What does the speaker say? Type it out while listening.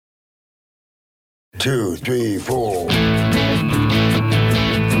2, 3, 4.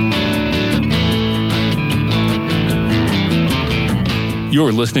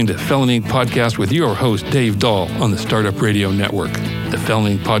 You're listening to Felony Podcast with your host, Dave Dahl, on the Startup Radio Network. The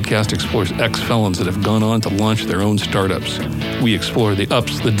Felony Podcast explores ex-felons that have gone on to launch their own startups. We explore the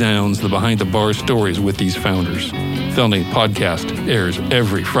ups, the downs, the behind-the-bar stories with these founders. Felony Podcast airs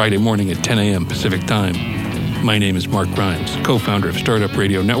every Friday morning at 10 a.m. Pacific Time. My name is Mark Grimes, co-founder of Startup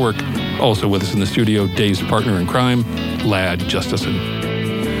Radio Network. Also with us in the studio, Dave's partner in crime, Ladd Justison.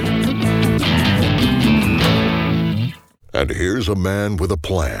 And here's a man with a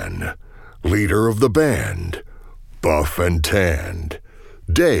plan. Leader of the band. Buff and tanned.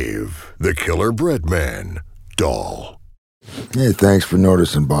 Dave, the Killer Bread Man, Dahl. Hey, thanks for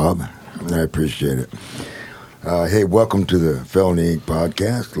noticing, Bob. I appreciate it. Hey, welcome to the Felony Inc.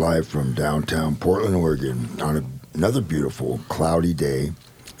 podcast, live from downtown Portland, Oregon, on another beautiful, cloudy day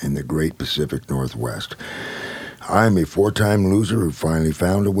in the great Pacific Northwest. I'm a four-time loser who finally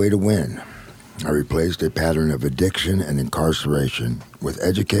found a way to win. I replaced a pattern of addiction and incarceration with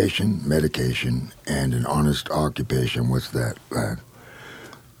education, medication, and an honest occupation. What's that, Ladd?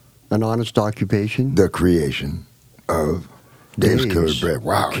 An honest occupation? The creation of Dave's Killer Bread.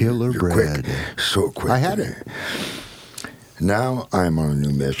 Wow, Killer you're Bread. Quick. So quick. I had today. it. Now I'm on a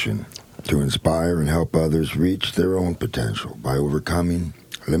new mission to inspire and help others reach their own potential by overcoming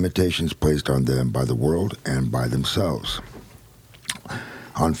limitations placed on them by the world and by themselves.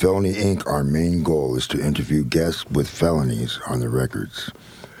 On Felony Inc., our main goal is to interview guests with felonies on their records.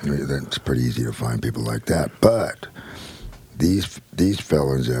 That's pretty easy to find people like that. But these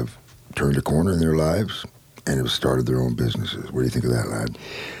felons have turned a corner in their lives and have started their own businesses. What do you think of that, Ladd?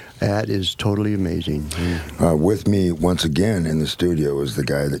 That is totally amazing. With me, once again, in the studio is the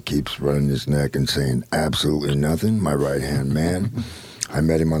guy that keeps running his neck and saying absolutely nothing, my right-hand man. I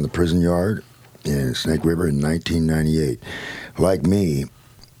met him on the prison yard in Snake River in 1998. Like me,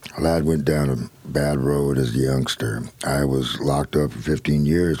 Ladd went down a bad road as a youngster. I was locked up for 15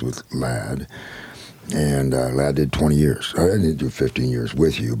 years with Ladd, and Ladd did 20 years. I didn't do 15 years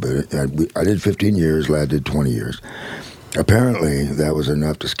with you, but I did 15 years, Ladd did 20 years. Apparently, that was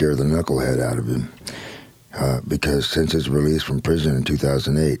enough to scare the knucklehead out of him, because since his release from prison in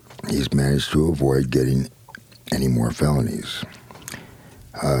 2008, he's managed to avoid getting any more felonies.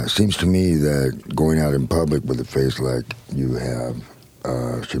 Seems to me that going out in public with a face like you have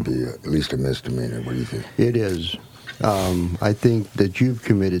should be at least a misdemeanor. What do you think? It is. I think that you've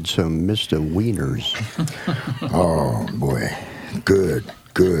committed some misdemeanors. Oh, boy. Good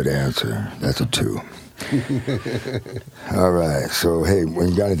answer. That's a 2. All right. So, hey,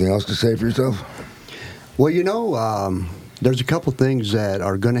 you got anything else to say for yourself? Well, there's a couple things that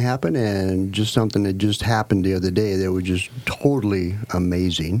are going to happen, and just something that just happened the other day that was just totally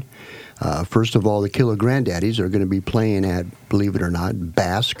amazing. First of all, the Killer Granddaddies are going to be playing at, believe it or not,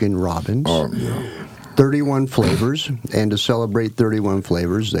 Baskin Robbins. Oh, yeah. 31 flavors, and to celebrate 31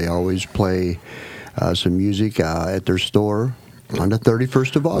 flavors, they always play some music at their store on the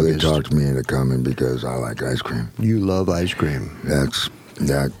 31st of August. Well, they talked me into coming because I like ice cream. You love ice cream.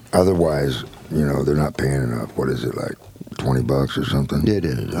 That. Otherwise, they're not paying enough. What is it, like $20 or something? It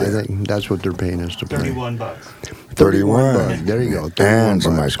is. Yeah. I think that's what they're paying us to play. $31. $31. There you go. And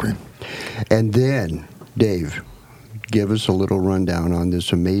some ice cream. And then, Dave, give us a little rundown on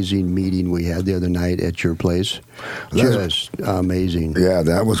this amazing meeting we had the other night at your place. Just amazing. Yeah,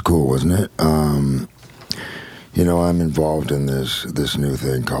 that was cool, wasn't it? I'm involved in this new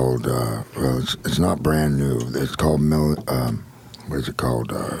thing called, it's not brand new. It's called, what is it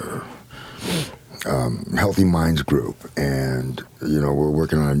called? Healthy Minds Group. And, we're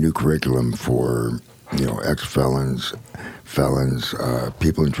working on a new curriculum for, ex-felons, felons,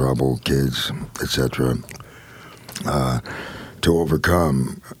 people in trouble, kids, etc., to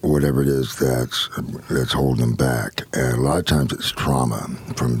overcome whatever it is that's holding them back. And a lot of times it's trauma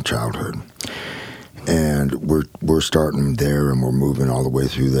from childhood. And we're starting there, and we're moving all the way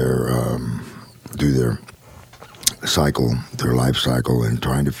through their cycle, their life cycle, and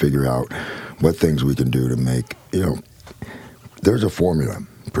trying to figure out what things we can do to make, there's a formula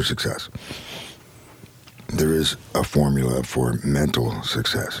for success. There is a formula for mental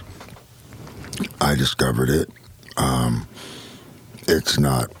success. I discovered it. It's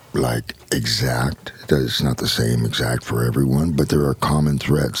not like exact. It's not the same exact for everyone, but there are common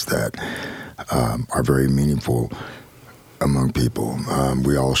threads that are very meaningful among people.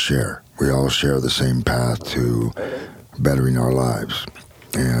 We all share the same path to bettering our lives.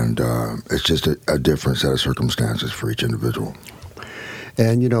 And it's just a different set of circumstances for each individual.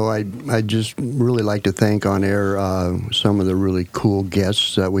 And, I just really like to thank on air some of the really cool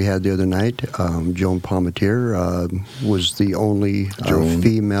guests that we had the other night. Joan Palmatier was the only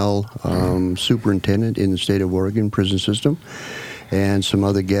female superintendent in the state of Oregon prison system. And some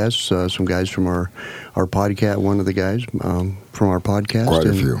other guests, some guys from our podcast, one of the guys from our podcast. Quite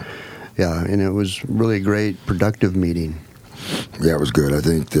a few. Yeah, and it was really a great, productive meeting. Yeah, it was good. I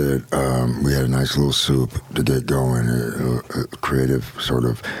think that we had a nice little soup to get going, a creative sort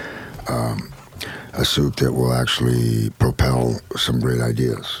of a soup that will actually propel some great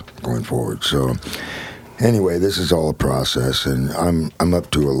ideas going forward. So anyway, this is all a process, and I'm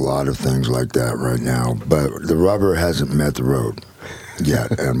up to a lot of things like that right now, but the rubber hasn't met the road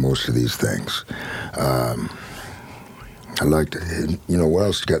yet on most of these things. I'd like to, what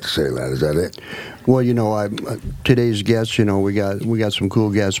else you got to say, lad? Is that it? Well, today's guests, we got some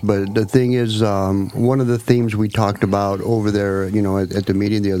cool guests, but the thing is, one of the themes we talked about over there, at the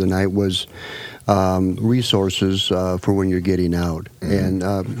meeting the other night was resources for when you're getting out. Mm-hmm.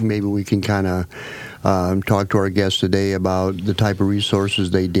 And maybe we can kind of talk to our guests today about the type of resources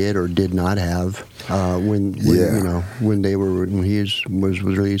they did or did not have when he was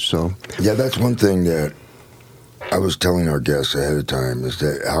released. So yeah, that's one thing that I was telling our guests ahead of time, is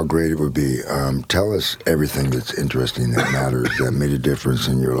that how great it would be. Tell us everything that's interesting, that matters, that made a difference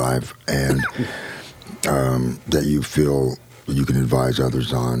in your life, and that you feel you can advise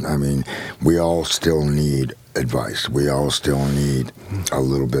others on. I mean, we all still need advice. We all still need a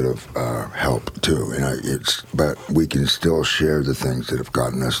little bit of help too, but we can still share the things that have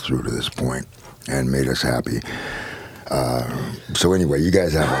gotten us through to this point and made us happy. So anyway, you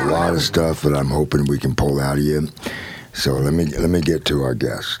guys have a lot of stuff that I'm hoping we can pull out of you. So let me get to our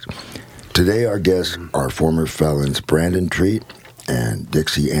guests. Today our guests are former felons Brandon Treat and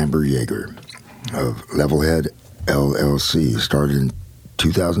Dixie Amber Yeager of Levelhead LLC, started in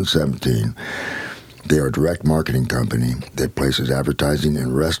 2017. They are a direct marketing company that places advertising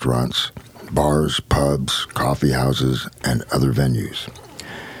in restaurants, bars, pubs, coffee houses, and other venues.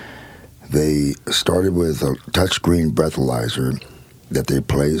 They started with a touchscreen breathalyzer that they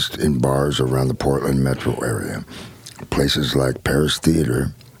placed in bars around the Portland metro area. Places like Paris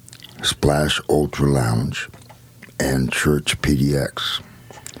Theater, Splash Ultra Lounge, and Church PDX.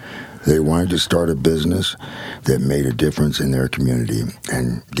 They wanted to start a business that made a difference in their community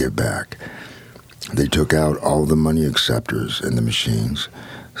and give back. They took out all the money acceptors in the machines,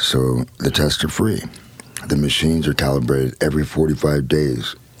 so the tests are free. The machines are calibrated every 45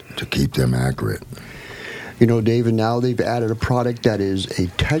 days to keep them accurate. David, now they've added a product that is a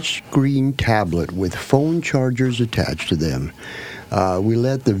touchscreen tablet with phone chargers attached to them. We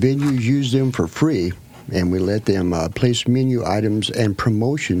let the venues use them for free, and we let them place menu items and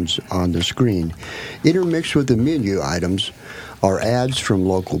promotions on the screen. Intermixed with the menu items are ads from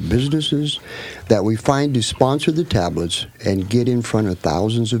local businesses that we find to sponsor the tablets and get in front of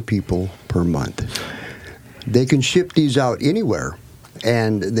thousands of people per month. They can ship these out anywhere,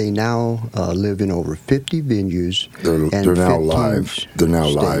 and they now live in over 50 venues. They're now live. They're now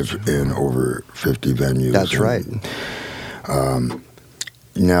live in over 50 venues. That's right.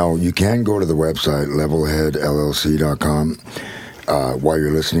 Now, you can go to the website, levelheadllc.com, while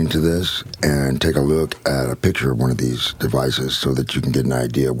you're listening to this, and take a look at a picture of one of these devices so that you can get an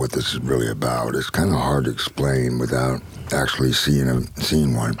idea what this is really about. It's kind of hard to explain without actually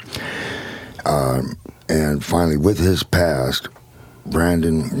seeing one. And finally, with his past,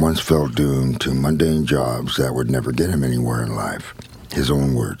 Brandon once felt doomed to mundane jobs that would never get him anywhere in life, his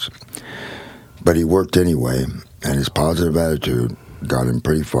own words. But he worked anyway, and his positive attitude got him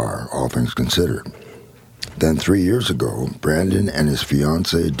pretty far, all things considered. Then 3 years ago, Brandon and his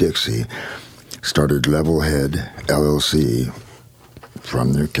fiancée, Dixie, started Levelhead LLC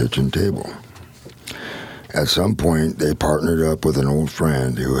from their kitchen table. At some point, they partnered up with an old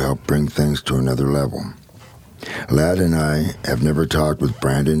friend who helped bring things to another level. Lad and I have never talked with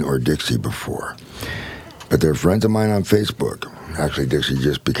Brandon or Dixie before, but they're friends of mine on Facebook. Actually, Dixie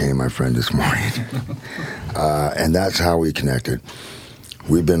just became my friend this morning. And that's how we connected.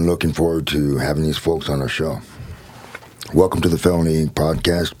 We've been looking forward to having these folks on our show. Welcome to the Felony Inc.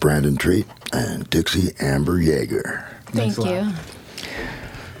 podcast, Brandon Treat and Dixie Amber Yeager. Thank you.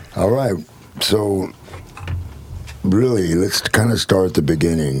 All right, so really, let's kind of start at the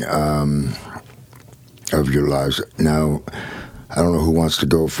beginning of your lives. Now, I don't know who wants to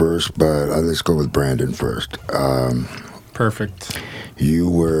go first, but let's go with Brandon first. Perfect.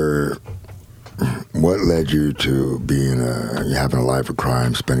 What led you to having a life of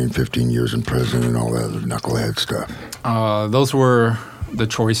crime, spending 15 years in prison and all that other knucklehead stuff? Those were the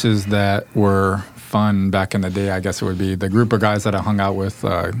choices that were fun back in the day, I guess it would be the group of guys that I hung out with,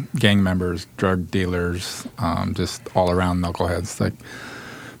 gang members, drug dealers, just all around knuckleheads. Like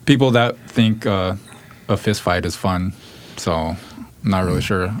people that think a fist fight is fun. So I'm not really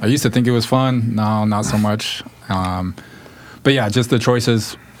sure. I used to think it was fun. No, not so much. But yeah, just the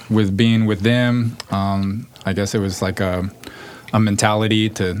choices with being with them. I guess it was like a mentality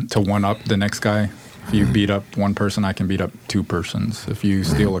to one up the next guy. If you beat up one person, I can beat up two persons. If you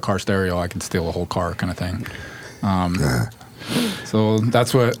steal a car stereo, I can steal a whole car, kind of thing. So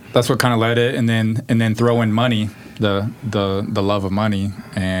that's what kind of led it, and then throw in money, the love of money,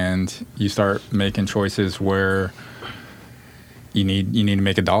 and you start making choices where you need to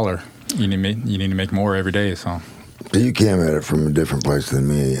make $1. You need to make more every day. So you came at it from a different place than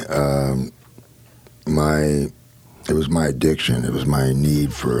me. It was my addiction. It was my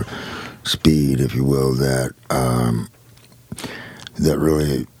need for speed, if you will, that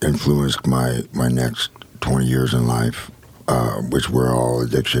really influenced my next 20 years in life, which were all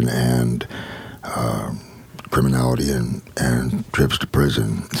addiction and criminality and trips to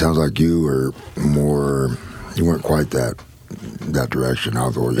prison. It sounds like you weren't quite that direction,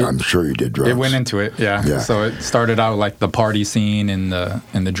 although I'm sure you did drugs. It went into it, yeah. So it started out like the party scene and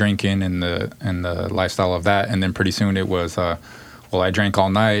the drinking and the lifestyle of that, and then pretty soon it was I drank all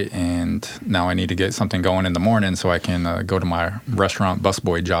night, and now I need to get something going in the morning so I can go to my restaurant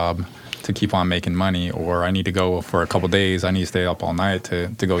busboy job to keep on making money, or I need to go for a couple days. I need to stay up all night to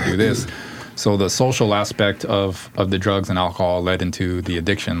go do this. So the social aspect of the drugs and alcohol led into the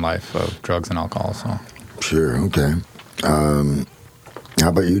addiction life of drugs and alcohol. So sure, okay. How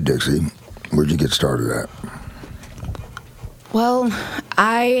about you, Dixie? Where'd you get started at? Well,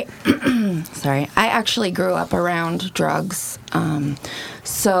 I actually grew up around drugs,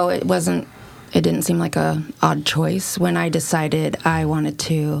 so it didn't seem like a odd choice when I decided I wanted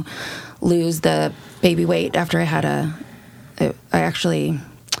to lose the baby weight after I had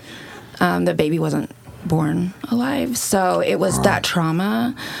the baby wasn't born alive, so it was that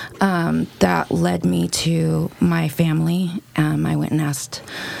trauma that led me to my family. I went and asked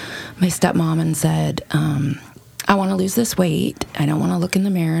my stepmom and said, I want to lose this weight. I don't want to look in the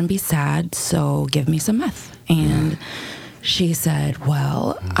mirror and be sad, so give me some meth. And she said,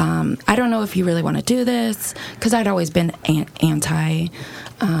 well, I don't know if you really want to do this, because I'd always been anti.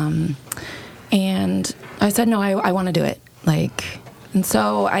 And I said, no, I want to do it. And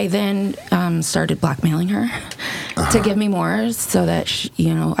so I then started blackmailing her to give me more so that,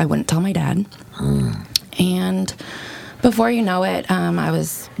 I wouldn't tell my dad. And before you know it, I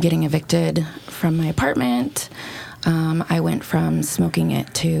was getting evicted from my apartment. I went from smoking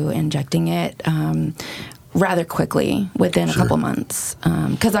it to injecting it rather quickly within a couple months,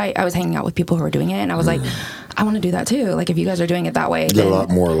 because I was hanging out with people who were doing it, and I was like, I want to do that too. Like, if you guys are doing it that way, you get a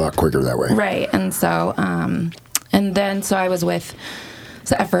lot quicker that way. Right. And so, so I was with.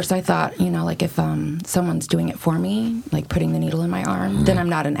 So at first I thought, if someone's doing it for me, like putting the needle in my arm, then I'm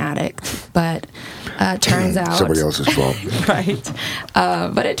not an addict. But turns out... somebody else's fault. Right.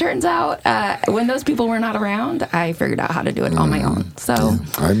 But it turns out when those people were not around, I figured out how to do it on my own. So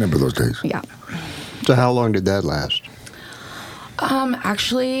I remember those days. Yeah. So how long did that last?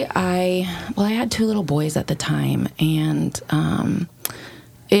 Actually, I had 2 little boys at the time, and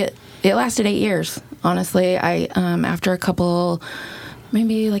it lasted 8 years. Honestly, after a couple...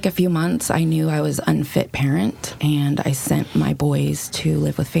 maybe like a few months, I knew I was an unfit parent, and I sent my boys to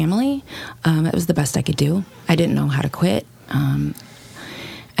live with family. It was the best I could do. I didn't know how to quit.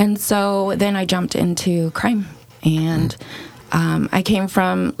 And so then I jumped into crime. And I came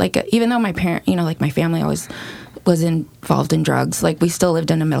from, even though my parent, my family always was involved in drugs, we still lived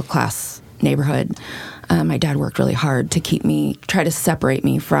in a middle-class neighborhood. My dad worked really hard to try to separate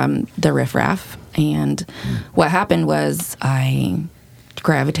me from the riffraff. And what happened was I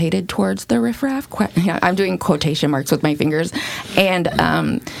gravitated towards the riffraff. I'm doing quotation marks with my fingers, and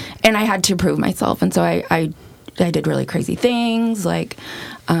I had to prove myself, and so I did really crazy things like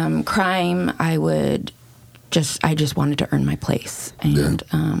crime. I just wanted to earn my place, and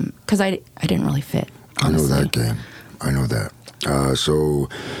because I didn't really fit. Honestly. I know that game. I know that. So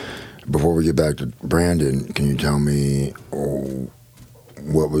before we get back to Brandon, can you tell me?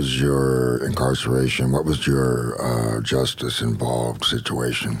 What was your incarceration? What was your justice-involved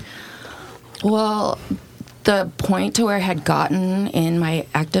situation? Well, the point to where I had gotten in my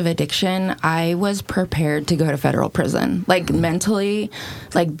active addiction, I was prepared to go to federal prison. Mentally,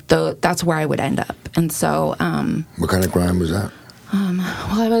 that's where I would end up. And so... what kind of crime was that?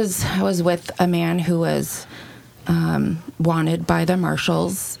 I was with a man who was wanted by the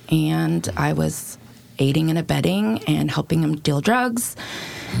marshals, and I was aiding and abetting and helping him deal drugs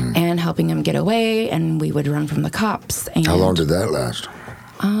and helping him get away, and we would run from the cops. And How long did that last?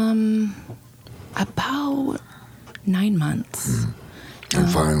 About 9 months. And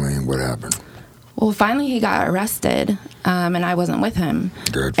finally, what happened? Well, finally he got arrested, and I wasn't with him.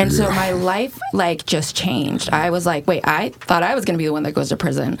 Good for and so you. my life, like, just changed. I was like, wait, I thought I was going to be the one that goes to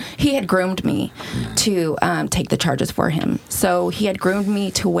prison. He had groomed me to take the charges for him. So he had groomed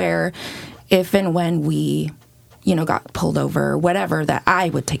me to where if and when we, got pulled over, whatever, that I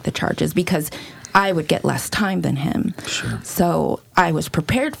would take the charges because I would get less time than him. Sure. So I was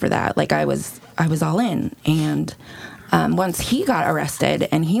prepared for that. Like, I was all in. And once he got arrested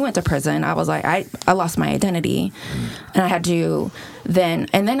and he went to prison, I was like, I lost my identity. And I had to then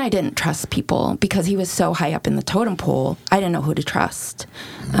I didn't trust people because he was so high up in the totem pole. I didn't know who to trust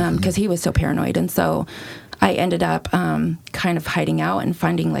because he was so paranoid. And so I ended up kind of hiding out and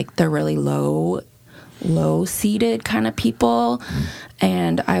finding like the really low-seated kind of people.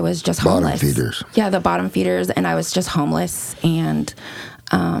 And I was just homeless. Bottom feeders. Yeah, the bottom feeders. And I was just homeless. And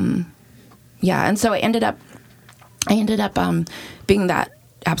and so I ended up being that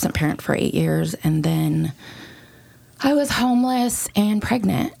absent parent for 8 years, and then I was homeless and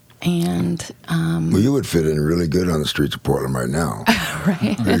pregnant, and Well, you would fit in really good on the streets of Portland right now.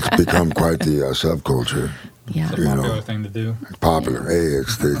 right, It's become quite the subculture. yeah, It's a popular thing to do. Popular. Hey,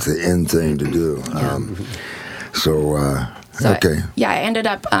 it's the in thing to do. So Okay. I ended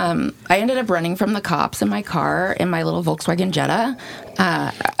up running from the cops in my car in my little Volkswagen Jetta,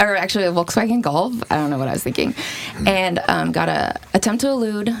 or actually a Volkswagen Golf. I don't know what I was thinking, and got a attempt to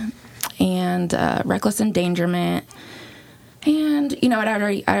elude and reckless endangerment, and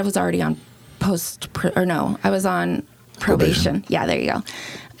I was already on I was on probation. Yeah, there you go.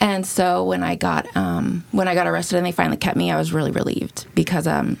 And so when I got arrested and they finally kept me, I was really relieved because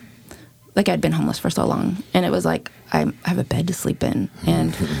like I'd been homeless for so long, and it was like I have a bed to sleep in,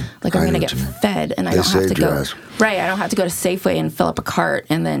 and like I'm I gonna know get what you mean. fed, and I They don't have to saved your go ass. right. I don't have to go to Safeway and fill up a cart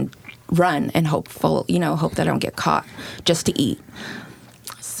and then run and hope that I don't get caught just to eat.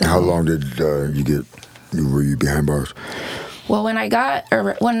 So, How long did were you behind bars? Well, when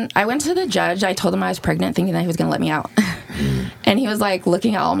I went to the judge, I told him I was pregnant, thinking that he was going to let me out. And he was like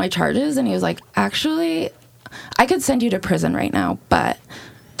looking at all my charges, and he was like, actually, I could send you to prison right now, but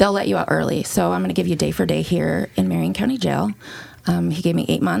they'll let you out early. So I'm going to give you day for day here in Marion County Jail. He gave me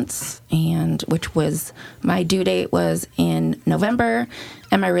 8 months, and which was my due date was in November,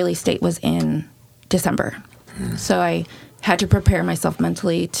 and my release date was in December. So I had to prepare myself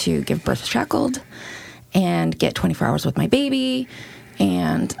mentally to give birth shackled and get 24 hours with my baby.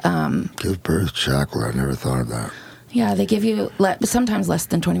 And Give birth shackled. I never thought of that. yeah, they give you sometimes less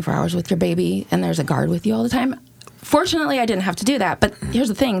than 24 hours with your baby, and there's a guard with you all the time. Fortunately, I didn't have to do that. But here's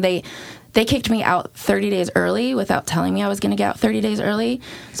the thing. They kicked me out 30 days early without telling me I was going to get out 30 days early.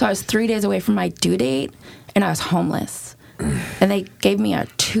 So I was 3 days away from my due date, and I was homeless. And they gave me a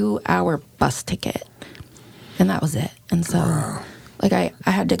 2-hour bus ticket, and that was it. And so, like, I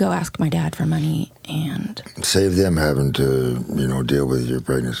had to go ask my dad for money, and Save them having to, deal with your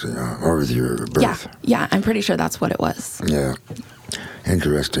pregnancy or with your birth. yeah, I'm pretty sure that's what it was. Yeah.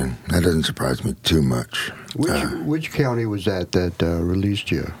 Interesting. That doesn't surprise me too much. Which county was that released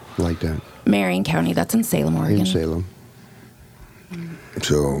you like that? Marion County, that's in Salem, Oregon. In Salem.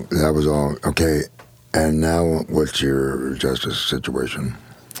 So that was all. Okay. And now what's your justice situation?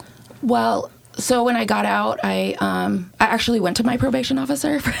 Well, so when I got out, I actually went to my probation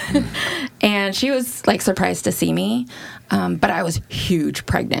officer, and she was like surprised to see me, but I was huge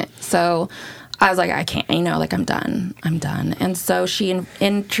pregnant. So I was like, I can't, I'm done. And so she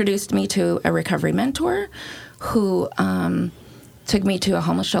introduced me to a recovery mentor who took me to a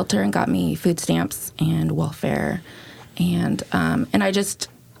homeless shelter and got me food stamps and welfare. And I just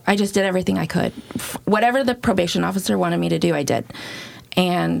did everything I could. Whatever the probation officer wanted me to do, I did.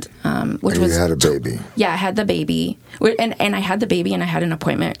 And which And was you had a baby. Yeah, I had the baby, and I had the baby, and I had an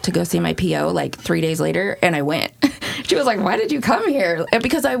appointment to go see my PO like 3 days later, and I went. She was like, "Why did you come here?"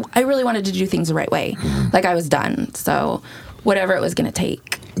 Because I really wanted to do things the right way. Like I was done, so whatever it was going to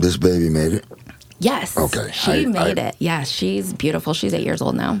take. This baby made it? Yes. Okay. She made it. Yeah, she's beautiful. She's 8 years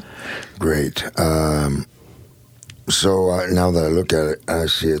old now. Great. So now that I look at it, I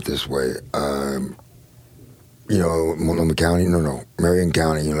see it this way. Multnomah County, Marion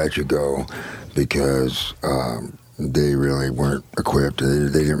County let you go because they really weren't equipped. They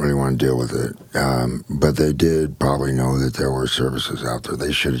didn't really want to deal with it. But they did probably know that there were services out there.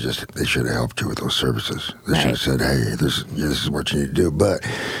 They should have helped you with those services. They should have said, hey, this is what you need to do. But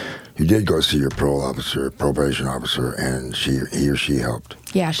you did go see your probation officer, and he or she helped.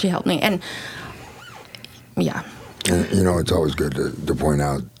 Yeah, she helped me. And Yeah. And, it's always good to point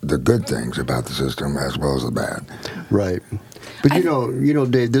out the good things about the system as well as the bad. Right. But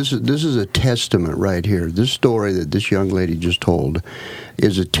Dave, this is a testament right here. This story that this young lady just told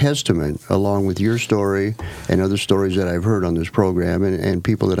is a testament, along with your story and other stories that I've heard on this program and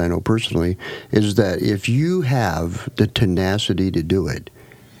people that I know personally, is that if you have the tenacity to do it,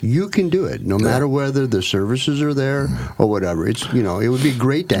 you can do it, no matter whether the services are there or whatever. It's it would be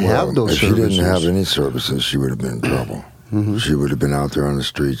great to have those services. If she didn't have any services, she would have been in trouble. Mm-hmm. She would have been out there on the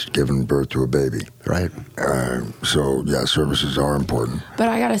streets giving birth to a baby. Right. So, services are important. But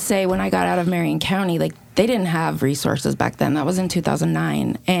I got to say, when I got out of Marion County, they didn't have resources back then. That was in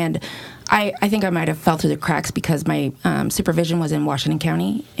 2009. And I think I might have fell through the cracks because my supervision was in Washington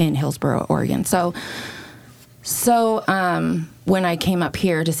County in Hillsboro, Oregon. So when I came up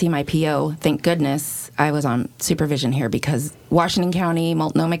here to see my PO, thank goodness I was on supervision here because Washington County,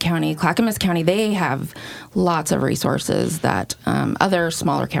 Multnomah County, Clackamas County, they have lots of resources that other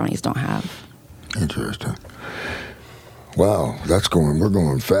smaller counties don't have. Interesting. Wow, we're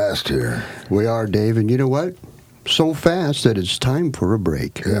going fast here. We are, Dave, and you know what? So fast that it's time for a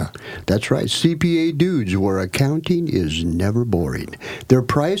break. Yeah. That's right. CPA Dudes, where accounting is never boring. Their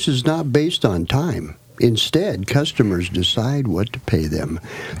price is not based on time. Instead, customers decide what to pay them.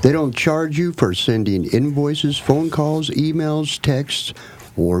 They don't charge you for sending invoices, phone calls, emails, texts,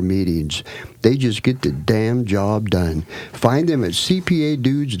 or meetings. They just get the damn job done. Find them at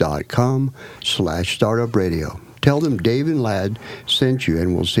cpadudescom/startupradio. Tell them Dave and Ladd sent you,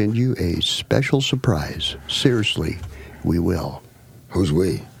 and we'll send you a special surprise. Seriously, we will. Who's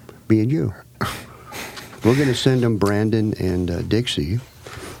we? Me and you. We're going to send them Brandon and Dixie.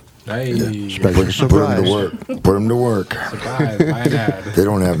 Hey, special surprise. Put them to work. Surprise, my dad. They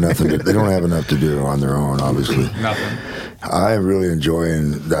don't have nothing. They don't have enough to do on their own, obviously. Nothing. I really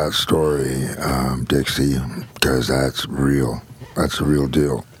enjoying that story, Dixie, because that's real. That's a real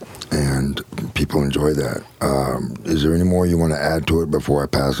deal, and people enjoy that. Is there any more you want to add to it before I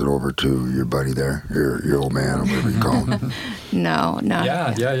pass it over to your buddy there, your old man, or whatever you call him? No.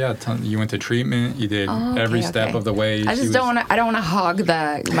 Yeah. You went to treatment. You did every step of the way. I just don't want to hog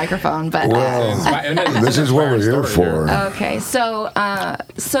the microphone, but this is what we're here for. Okay, so I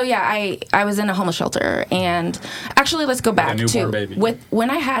was in a homeless shelter, and actually, let's go back to when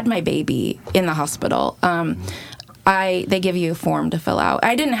I had my baby in the hospital. They give you a form to fill out.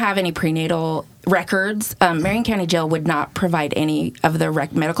 I didn't have any prenatal records. Marion County Jail would not provide any of the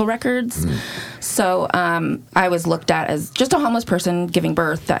medical records. So I was looked at as just a homeless person giving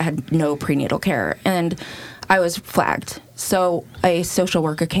birth that had no prenatal care. And I was flagged. So a social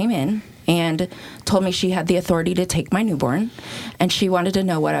worker came in and told me she had the authority to take my newborn, and she wanted to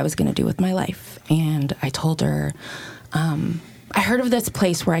know what I was going to do with my life. And I told her, I heard of this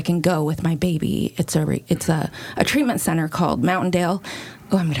place where I can go with my baby. It's a treatment center called Mountaindale.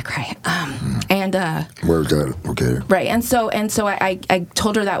 Oh, I'm gonna cry. Where's that located? Right, and so I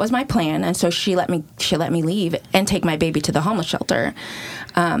told her that was my plan, and so she let me leave and take my baby to the homeless shelter.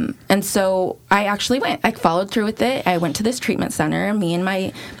 And so I actually went. I followed through with it. I went to this treatment center, me and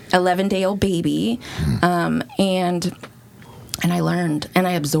my 11-day-old baby, and I learned and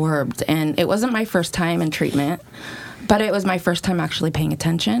I absorbed. And it wasn't my first time in treatment, but it was my first time actually paying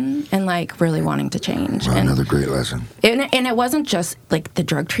attention and really wanting to change. Well, another great lesson. And it wasn't just the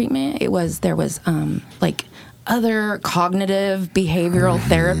drug treatment. There was other cognitive behavioral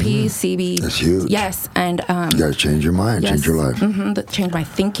therapy, CB. That's huge. Yes, and you got to change your mind, change your life. That changed my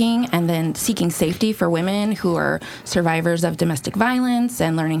thinking, and then seeking safety for women who are survivors of domestic violence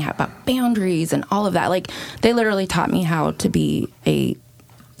and learning about boundaries and all of that. They literally taught me how to be a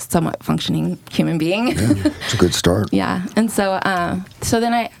somewhat functioning human being. Yeah, it's a good start. Yeah, and so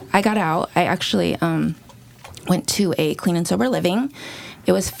then I got out. I actually went to a clean and sober living.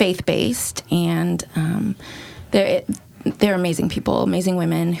 It was faith-based, and they're amazing people, amazing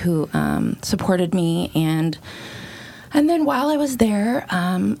women who supported me. And then while I was there,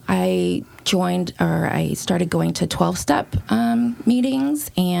 I started going to 12-step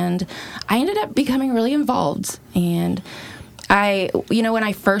meetings, and I ended up becoming really involved. And when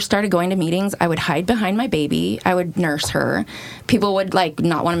I first started going to meetings, I would hide behind my baby. I would nurse her. People would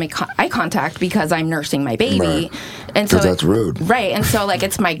not want to make eye contact because I'm nursing my baby. Right. And so that's rude. Right. And so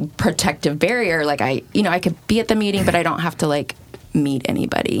it's my protective barrier. I could be at the meeting, but I don't have to meet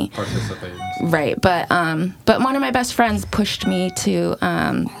anybody. Participate. Right. But one of my best friends pushed me to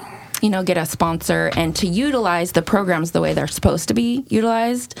get a sponsor and to utilize the programs the way they're supposed to be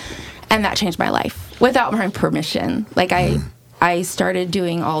utilized. And that changed my life without my permission. I started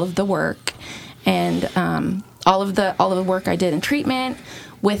doing all of the work, and all of the work I did in treatment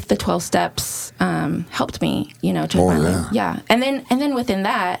with the 12 steps helped me, to finally, And then within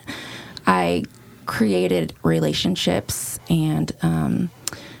that, I created relationships, and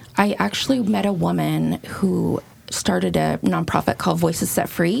I actually met a woman who started a nonprofit called Voices Set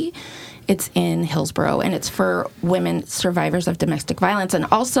Free. It's in Hillsborough, and it's for women survivors of domestic violence. And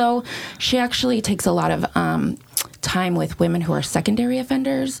also, she actually takes a lot of time with women who are secondary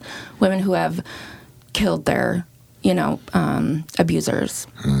offenders, women who have killed their, abusers.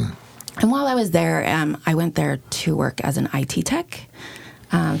 And while I was there, I went there to work as an IT tech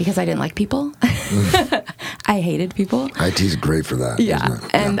because I didn't like people. I hated people. IT's great for that. Yeah. Isn't it?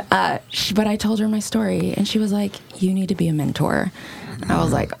 And but I told her my story, and she was like, "You need to be a mentor." And I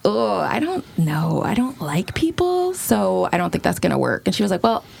was like, "Oh, I don't know. I don't like people, so I don't think that's going to work." And she was like,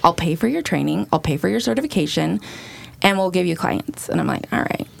 "Well, I'll pay for your training. I'll pay for your certification, and we'll give you clients." And I'm like, "All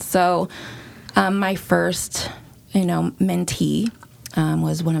right." So my first, mentee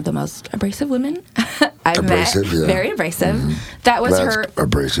was one of the most abrasive women I've met. Yeah. Very abrasive. That was That's her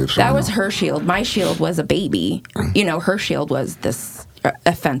abrasive. That was her shield. My shield was a baby. Her shield was this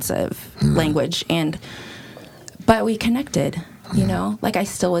offensive language, but we connected. Like I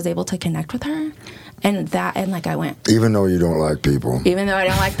still was able to connect with her, and I went. Even though you don't like people. Even though I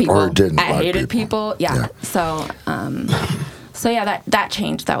don't like people. Or didn't I like hated people. Yeah. So, that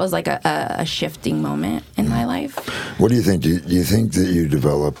changed. That was like a shifting moment in my life. What do you think? Do you think that you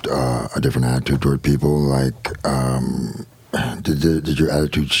developed a different attitude toward people? Like, did your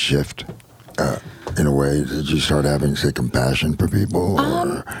attitude shift in a way? Did you start having, say, compassion for people?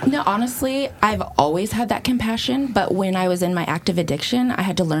 No, honestly, I've always had that compassion. But when I was in my active addiction, I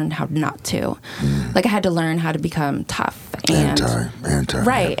had to learn how not to. Like I had to learn how to become tough and anti,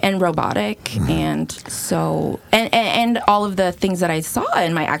 right, and robotic, and so and all of the things that I saw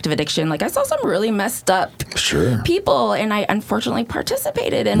in my active addiction. Like I saw some really messed up people, and I unfortunately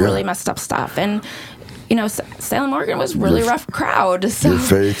participated in really messed up stuff. And Salem, Oregon was a really rough crowd. So. Your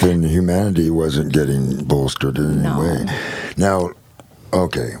faith in humanity wasn't getting bolstered in any way. Now,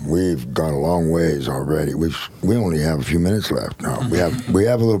 okay, we've gone a long ways already. We only have a few minutes left. No, we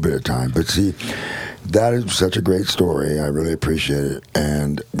have a little bit of time. But see, that is such a great story. I really appreciate it,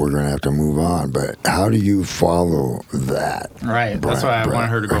 and we're going to have to move on. But how do you follow that? Right. That's why I want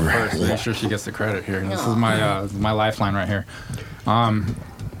her to go first. Make sure she gets the credit here. This is my lifeline right here.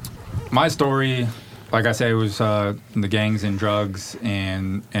 My story. Like I say, it was the gangs and drugs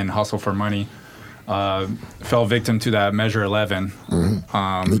and hustle for money. Fell victim to that Measure 11. Me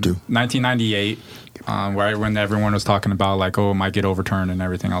too. 1998, right when everyone was talking about like, oh, it might get overturned and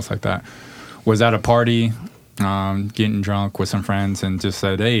everything else like that. Was at a party, getting drunk with some friends, and just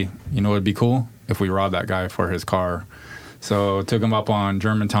said, hey, it'd be cool if we robbed that guy for his car. So took him up on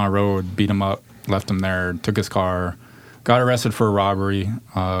Germantown Road, beat him up, left him there, took his car. Got arrested for a robbery,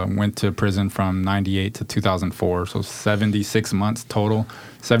 went to prison from 98 to 2004, so 76 months total.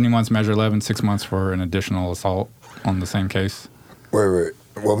 70 months Measure 11, 6 months for an additional assault on the same case. Wait.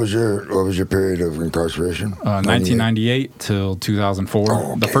 What was your period of incarceration? 1998 till 2004.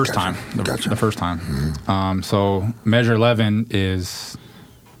 Oh, okay, the first time. Gotcha. The first time. So Measure 11 is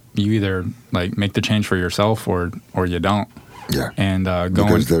you either like make the change for yourself or you don't. Yeah. And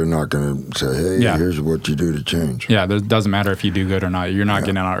because they're not going to say, hey, here's what you do to change. Yeah, it doesn't matter if you do good or not. You're not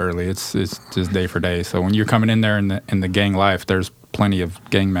getting out early. It's just day for day. So when you're coming in there in the gang life, there's plenty of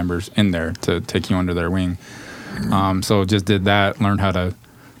gang members in there to take you under their wing. So just did that, learned how to.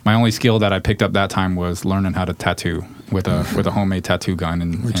 My only skill that I picked up that time was learning how to tattoo with a homemade tattoo gun,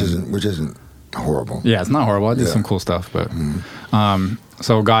 which isn't horrible. Yeah, it's not horrible. I did some cool stuff, but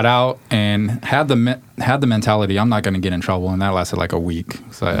so got out and had the mentality I'm not going to get in trouble, and that lasted like a week.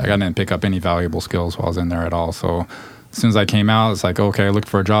 So I didn't pick up any valuable skills while I was in there at all. So as soon as I came out, it's like, okay, I looked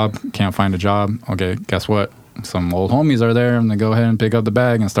for a job, can't find a job. Okay, guess what? Some old homies are there. I'm going to go ahead and pick up the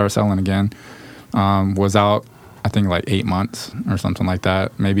bag and start selling again. Was out, I think, like 8 months or something like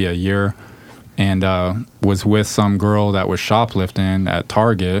that, maybe a year, and was with some girl that was shoplifting at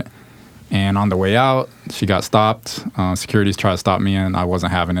Target. And on the way out, she got stopped. Security's tried to stop me, and I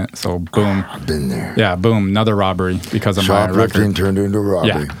wasn't having it. So, boom. I've been there. Yeah, boom, another robbery because of my record. Shoplifting turned into a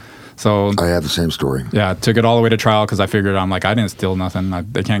robbery. Yeah. So I have the same story. Yeah, took it all the way to trial because I figured, I'm like, I didn't steal nothing.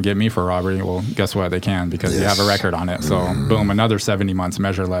 They can't get me for robbery. Well, guess what? They can because you have a record on it. So, boom, another 70 months,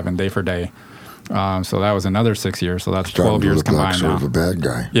 Measure 11, day for day. So that was another 6 years. So that's 12 years combined now. Sort of a bad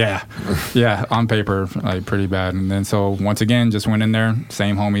guy. Yeah, yeah, on paper, like pretty bad. And then so once again, just went in there,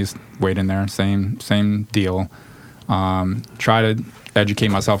 same homies, waiting there, same deal. Try to educate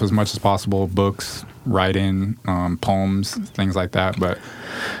myself as much as possible, books, writing, poems, things like that. But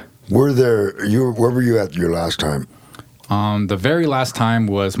where were you at your last time? The very last time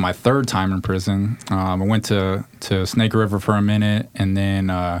was my third time in prison. I went to Snake River for a minute, and then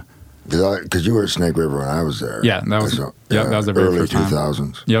because you were at Snake River when I was there. Yeah, that was that was the very early first time.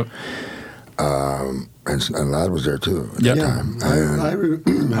 2000s. Yep. And Ladd was there too at Yep. that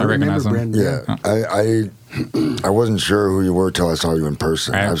time. I recognize him. Brandon. Yeah, I wasn't sure who you were till I saw you in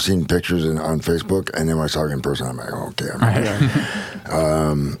person. Right. I've seen pictures on Facebook, and then when I saw you in person, I'm like, oh, okay.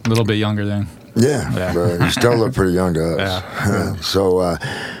 A little bit younger then. Yeah, but you still look pretty young to us. Yeah. So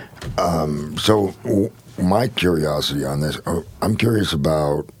my curiosity on this, I'm curious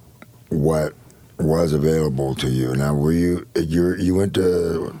about what was available to you. Now, were you went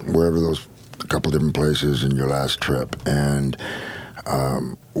to wherever those couple different places in your last trip, and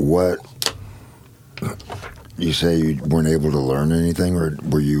what you say you weren't able to learn anything, or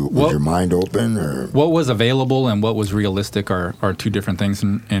was your mind open, or what was available and what was realistic are two different things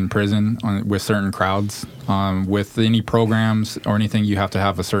in prison with certain crowds. With any programs or anything, you have to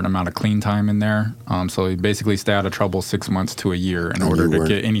have a certain amount of clean time in there. So you basically stay out of trouble 6 months to a year in order to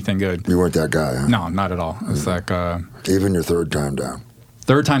get anything good. You weren't that guy, huh? No, not at all. It's like even your third time down.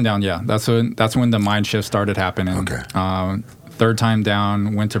 Third time down, yeah. That's when the mind shift started happening. Okay. Third time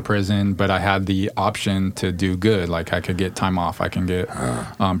down, went to prison, but I had the option to do good. Like I could get time off. I can get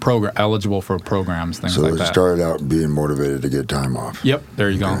eligible for programs, things like that. So it started out being motivated to get time off. Yep, there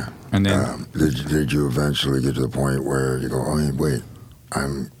you go. And then did you eventually get to the point where you go, oh, wait,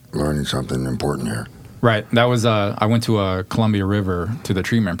 I'm learning something important here? Right. That was I went to Columbia River to the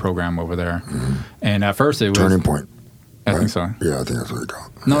treatment program over there, and at first it was Turning Point. I think so. Yeah, I think that's what they call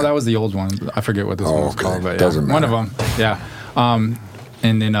it. No, that was the old one. I forget what this one was called, but yeah, Doesn't matter. one of them. Yeah.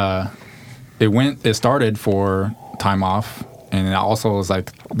 And then it started for time off, and it also was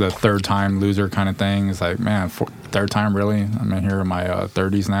like the third time loser kind of thing. It's like, man, third time really? I'm in here in my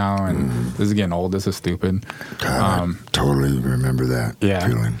 30s now, and this is getting old. This is stupid. God, I totally remember that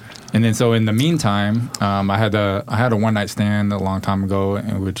feeling. And then so in the meantime, I had a one night stand a long time ago,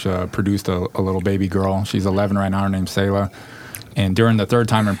 which produced a little baby girl. She's 11 right now. Her name's Selah. And during the third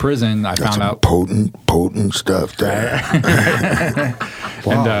time in prison, I found out potent stuff there.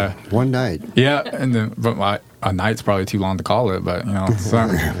 Wow. And, one night. Yeah, and then but a night's probably too long to call it, but you know,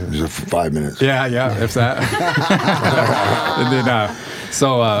 It was 5 minutes. yeah, if that. And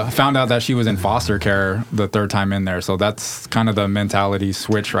then found out that she was in foster care the third time in there. So that's kind of the mentality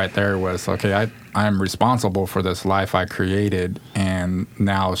switch right there. Was okay, I am responsible for this life I created, and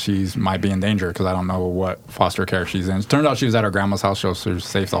now she's might be in danger because I don't know what foster care she's in. It turned out she was at her grandma's house, so she was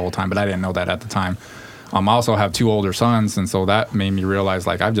safe the whole time, but I didn't know that at the time. I also have 2 older sons, and so that made me realize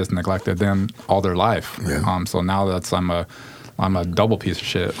like I've just neglected them all their life. Yeah. So now I'm a double piece of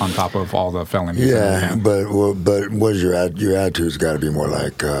shit on top of all the felonies. Yeah, but what is your attitude's got to be more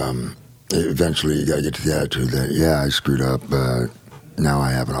like eventually you got to get to the attitude that I screwed up, but now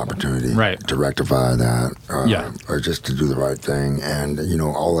I have an opportunity to rectify that, or just to do the right thing, and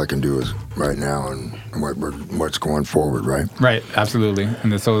all I can do is right now and what's going forward, right? Right, absolutely.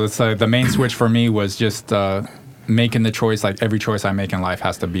 And so it's the main switch for me was just making the choice. Like every choice I make in life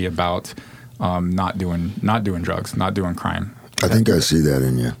has to be about not doing drugs, not doing crime. I think I see that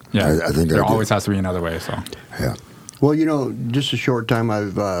in you. Yeah, I think there always has to be another way. So yeah. Well, just a short time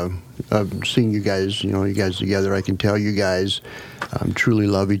I've seen you guys together. I can tell you guys truly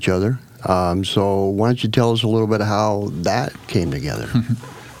love each other. So why don't you tell us a little bit of how that came together?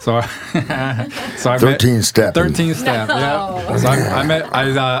 So I 13 step. 13 step. No. Yeah. So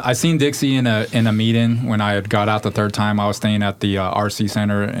I seen Dixie in a meeting when I had got out the third time. I was staying at the RC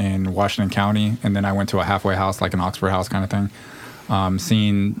Center in Washington County, and then I went to a halfway house, like an Oxford House kind of thing.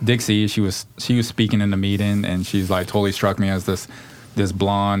 Seeing Dixie, she was speaking in the meeting, and she's like totally struck me as this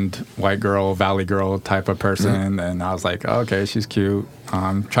blonde white girl, valley girl type of person, and I was like, oh, okay, she's cute.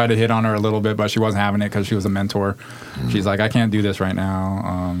 Tried to hit on her a little bit, but she wasn't having it because she was a mentor. She's like, I can't do this right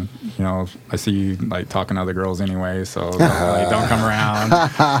now. I see you like talking to other girls anyway, so don't come around.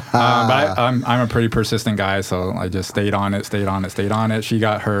 But I'm a pretty persistent guy, so I just stayed on it. She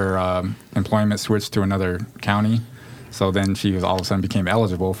got her employment switched to another county. So then she all of a sudden became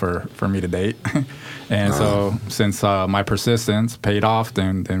eligible for me to date. And so since my persistence paid off,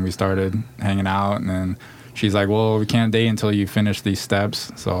 then we started hanging out. And then she's like, well, we can't date until you finish these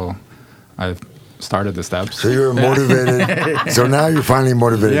steps. So I started the steps. So you were motivated. So now you're finally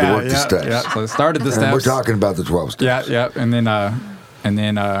motivated to work the steps. Yeah, so I started the steps. And we're talking about the 12 steps. Yeah. And then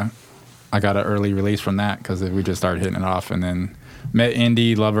I got an early release from that because we just started hitting it off. And then met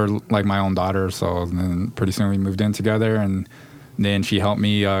Indy, love her like my own daughter. So then pretty soon we moved in together, and then she helped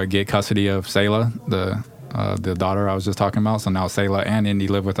me get custody of Selah, the daughter I was just talking about. So now Selah and Indy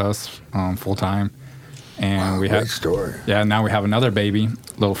live with us full time, And we great story. Yeah, now we have another baby,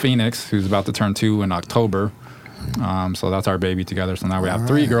 little Phoenix, who's about to turn 2 in October. So that's our baby together. So now we have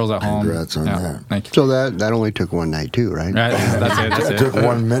 3 girls at home. Congrats on that. Thank you. So that only took one night too, right? Right, that's it. It took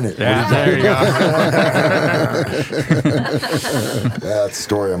 1 minute. Yeah, there you go. That's the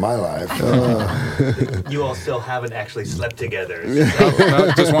story of my life. You all still haven't actually slept together.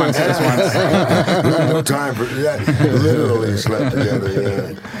 Just once. No time for that. Literally slept together.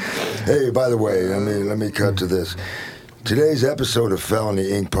 Yeah. Hey, by the way, let me cut to this. Today's episode of Felony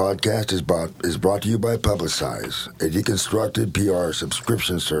Inc. podcast is brought to you by Publicize, a deconstructed PR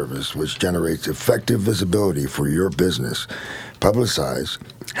subscription service which generates effective visibility for your business. Publicize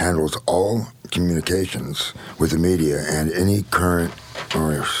handles all communications with the media and any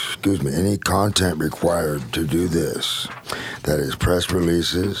content required to do this. That is press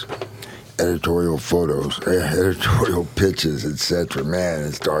releases, editorial photos, editorial pitches, etc. Man,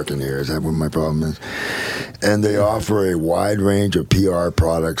 it's dark in here. Is that what my problem is? And they offer a wide range of PR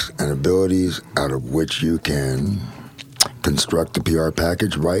products and abilities out of which you can construct the PR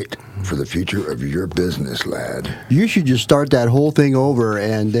package right for the future of your business, lad. You should just start that whole thing over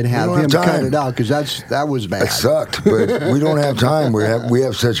and then have him cut it out, because that was bad. It sucked, but we don't have time. We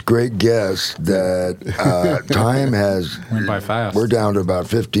have such great guests that time has went by fast. We're down to about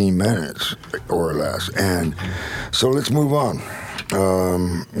 15 minutes or less, and so let's move on.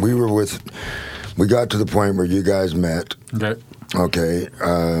 We got to the point where you guys met. Okay.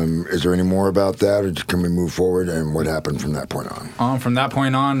 Is there any more about that, or can we move forward? And what happened from that point on? From that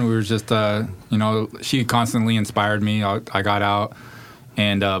point on, we were just, she constantly inspired me. I got out,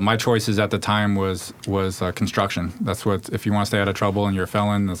 and my choices at the time was construction. That's what, if you want to stay out of trouble and you're a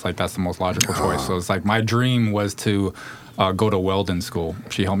felon, that's the most logical choice. So it's like my dream was to go to welding school.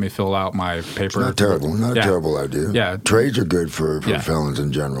 She helped me fill out my paper. Not terrible. Not a terrible idea. Yeah. Trades are good for felons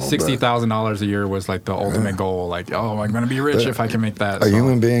in general. $60,000 a year was like the ultimate goal. Like, I'm going to be rich if I can make that. A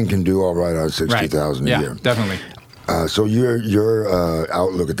human being can do all right on $60,000 a year. Yeah, definitely. So your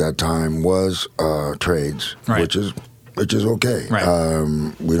outlook at that time was trades, which is okay. Right.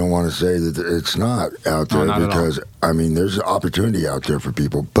 We don't want to say that it's not out there, because there's opportunity out there for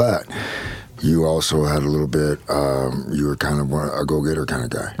people, but you also had a little bit. You were kind of a go-getter kind of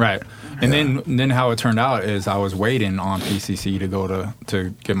guy, right? And then how it turned out is I was waiting on PCC to go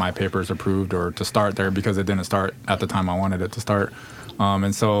to get my papers approved or to start there, because it didn't start at the time I wanted it to start.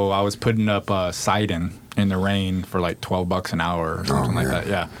 And so I was putting up siding in the rain for like $12 an hour or something like that.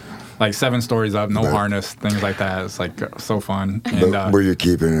 Yeah. Like 7 stories up, no harness, things like that. It's like so fun. And, were you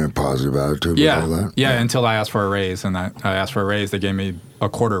keeping a positive attitude with all that? Yeah, until I asked for a raise. And I asked for a raise. They gave me a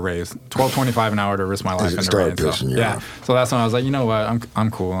quarter raise, $12.25 an hour to risk my life in the rain. So that's when I was like, you know what,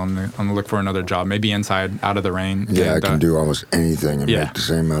 I'm cool. I'm gonna look for another job, maybe inside, out of the rain. Yeah, I can do almost anything and make the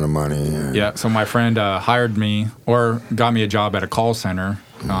same amount of money. Yeah. So my friend hired me or got me a job at a call center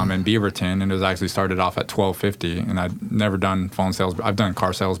in Beaverton, and it was actually started off at $12.50. And I'd never done phone sales. I've done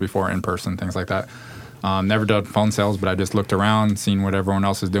car sales before, in person, things like that. Never done phone sales, but I just looked around, seen what everyone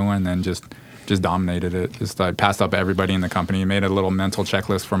else is doing, and just dominated it. I passed up everybody in the company, made a little mental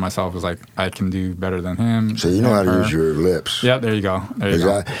checklist for myself. It was like, I can do better than him. So you know how to use your lips. Yeah, there you go.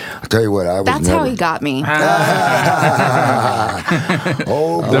 I'll tell you what, That's how he got me. The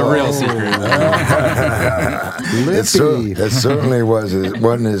real secret. It certainly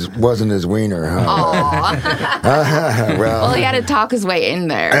wasn't his wiener, huh? Well, he had to talk his way in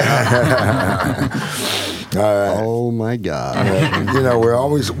there. Oh my God!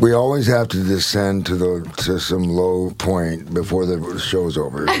 We always have to descend to some low point before the show's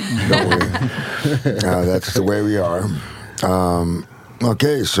over, don't we? That's the way we are.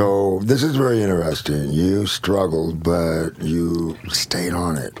 Okay, so this is very interesting. You struggled, but you stayed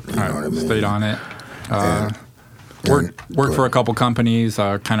on it. You know what I mean? Stayed on it. Worked for a couple companies.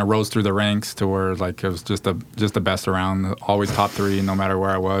 Kind of rose through the ranks to where it was just the best around. Always top 3, no matter where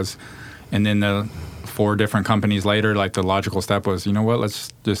I was. And then the 4 different companies later, the logical step was, you know what,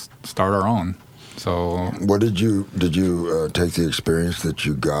 let's just start our own. So what did you take the experience that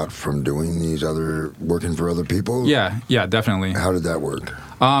you got from doing working for other people? Yeah, definitely. How did that work?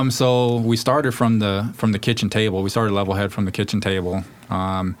 So we started from the kitchen table. We started Level Head from the kitchen table.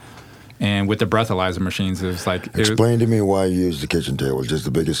 And with the breathalyzer machines, it was like... Explain to me why you used the kitchen table. Just the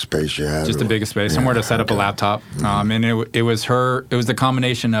biggest space you had? Just the biggest space. Somewhere to set up a laptop. And it was the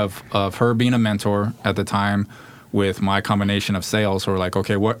combination of her being a mentor at the time with my combination of sales. So we're like,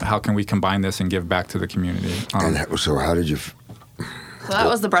 okay, how can we combine this and give back to the community? And so how did you... So that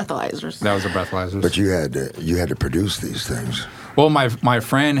was the breathalyzers. That was the breathalyzers. But you had to produce these things. Well, my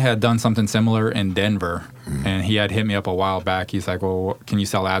friend had done something similar in Denver, and he had hit me up a while back. He's like, well, can you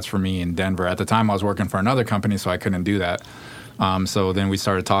sell ads for me in Denver? At the time, I was working for another company, so I couldn't do that. So then we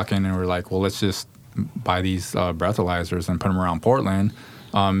started talking, and we were like, well, let's just buy these breathalyzers and put them around Portland.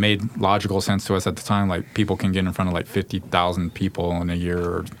 Made logical sense to us at the time. Like, people can get in front of like 50,000 people in a year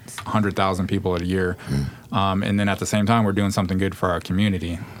or 100,000 people in a year. And then at the same time, we're doing something good for our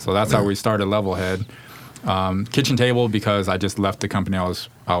community. So that's how we started Levelhead. Kitchen Table, because I just left the company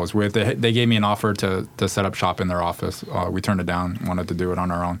I was with. They gave me an offer to set up shop in their office. We turned it down, wanted to do it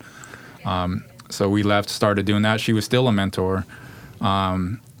on our own. So we left, started doing that. She was still a mentor.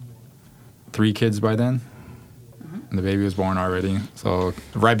 3 kids by then. And the baby was born already. So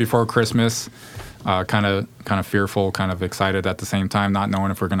right before Christmas, kind of fearful, kind of excited at the same time, not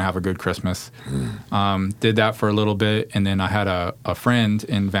knowing if we're going to have a good Christmas. Did that for a little bit, and then I had a friend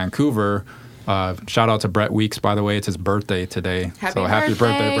in Vancouver. Shout out to Brett Weeks, by the way. It's his birthday today. Happy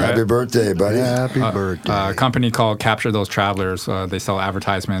birthday, Brett. Happy birthday, buddy. Happy birthday. A company called Capture Those Travelers. They sell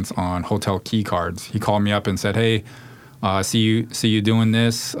advertisements on hotel key cards. He called me up and said, hey, see you doing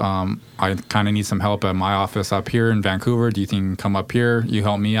this. I kind of need some help at my office up here in Vancouver. Do you think you can come up here? You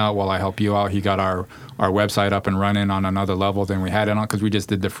help me out while I help you out. He got our website up and running on another level than we had it on, because we just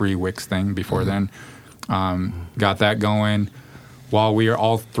did the free Wix thing before then. Got that going. While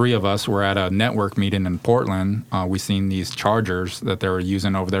all 3 of us were at a network meeting in Portland, we seen these chargers that they were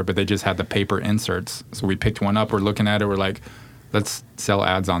using over there, but they just had the paper inserts. So we picked one up. We're looking at it. We're like, let's sell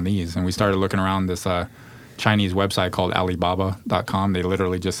ads on these. And we started looking around this Chinese website called Alibaba.com. They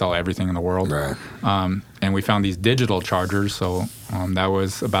literally just sell everything in the world. Right. And we found these digital chargers. So that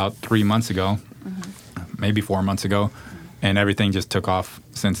was about 3 months ago, maybe 4 months ago. And everything just took off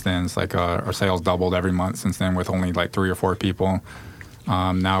since then. It's like our sales doubled every month since then, with only like 3 or 4 people.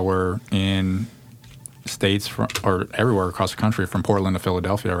 Now we're in states or everywhere across the country, from Portland to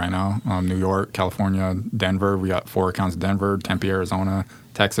Philadelphia right now. New York, California, Denver. We got 4 accounts in Denver, Tempe, Arizona,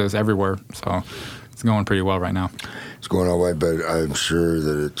 Texas, everywhere. So it's going pretty well right now. It's going all right, but I'm sure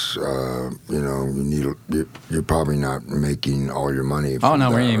that it's, you're probably not making all your money. Oh,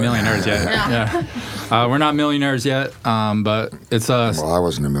 no, we ain't millionaires yet. Yeah. We're not millionaires yet, but it's Well, I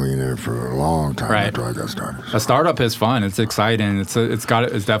wasn't a millionaire for a long time after I got started. A startup is fun. It's exciting. It's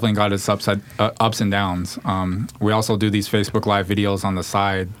definitely got its ups and downs. We also do these Facebook Live videos on the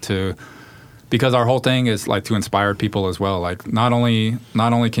side because our whole thing is like to inspire people as well. Like not only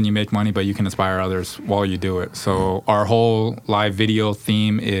can you make money, but you can inspire others while you do it. So our whole live video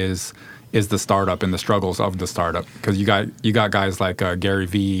theme is the startup and the struggles of the startup. Because you got guys like Gary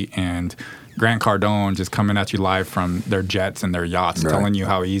Vee and Grant Cardone just coming at you live from their jets and their yachts, telling you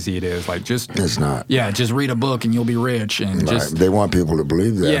how easy it is. Like it's not. Yeah, just read a book and you'll be rich. And they want people to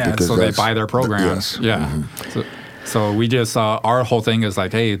believe that. Yeah, because so they buy their programs. Yeah. Mm-hmm. So we just our whole thing is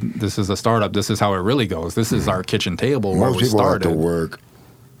like, hey, this is a startup. This is how it really goes. This is our kitchen table. Most people have to work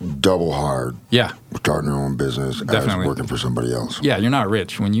double hard. Yeah, starting their own business, definitely as working for somebody else. Yeah, you're not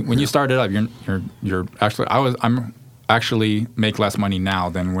rich when you start it up. You're actually I'm actually make less money now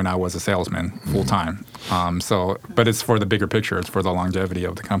than when I was a salesman full time. But it's for the bigger picture. It's for the longevity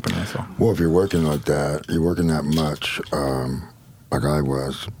of the company. So well, if you're working like that, you're working that much, like I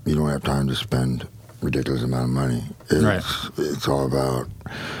was. You don't have time to spend ridiculous amount of money. It's all about,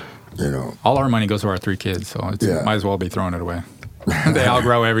 all our money goes to our 3 kids, so might as well be throwing it away. They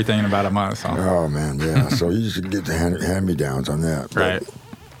outgrow everything in about a month. So. Oh man, yeah. So you should get the hand-me-downs on that. Right.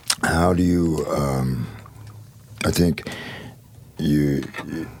 But how do you? I think you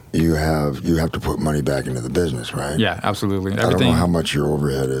have to put money back into the business, right? Yeah, absolutely. I don't know how much your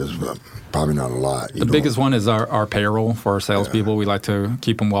overhead is, but probably not a lot. The biggest one is our payroll for our salespeople. We like to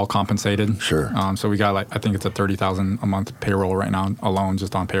keep them well compensated. Sure. So we got I think it's a $30,000 a month payroll right now alone,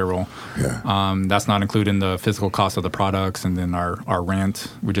 just on payroll. Yeah. That's not including the physical cost of the products and then our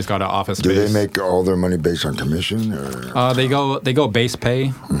rent. We just got an office space. Do they make all their money based on commission? Or? They go base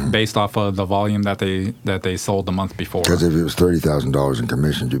pay based off of the volume that they sold the month before. Because if it was $30,000 in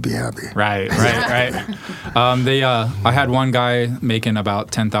commission, you'd be happy. Right. I had one guy making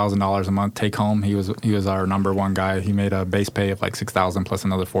about $10,000 a month take home. He was our number one guy. He made a base pay of like $6,000 plus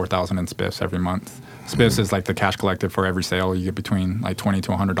another $4,000 in spiffs every month. Spiffs is like the cash collected for every sale. You get between like $20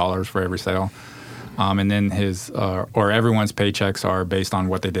 to $100 for every sale. And then everyone's paychecks are based on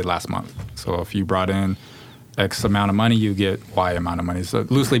what they did last month. So if you brought in X amount of money, you get Y amount of money. So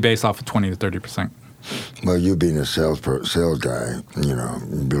loosely based off of 20 to 30%. Well, you being a sales guy,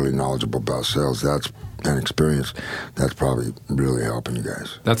 really knowledgeable about sales, that's and experience, that's probably really helping you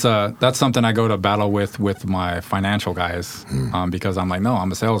guys. That's something I go to battle with my financial guys, because I'm like, no,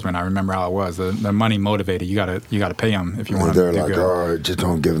 I'm a salesman. I remember how it was. The money motivated. You gotta pay them if you want to They're do like, good. oh, just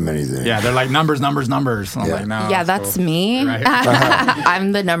don't give them anything. Yeah, they're like numbers. I'm Yeah. like, no. Yeah, that's me. Right.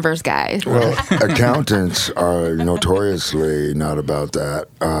 I'm the numbers guy. Well, accountants are notoriously not about that.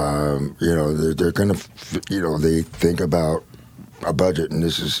 They're going to, they think about a budget, and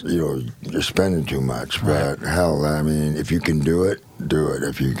this is, you're spending too much. But hell, I mean, if you can do it, do it.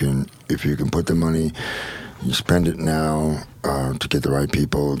 If you can put the money, you spend it now to get the right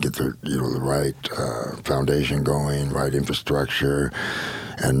people, get the right foundation going, right infrastructure,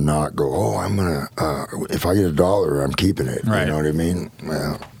 and not go, oh, I'm gonna. If I get $1, I'm keeping it. Right. You know what I mean?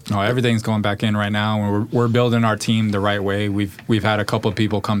 Well. No, everything's going back in right now. We're building our team the right way. We've had a couple of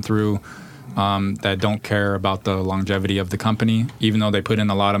people come through that don't care about the longevity of the company, even though they put in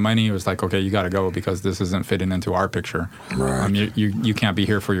a lot of money. It was like, okay, you got to go because this isn't fitting into our picture. Right. You can't be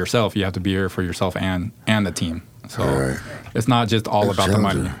here for yourself. You have to be here for yourself and the team. So it's not just all about the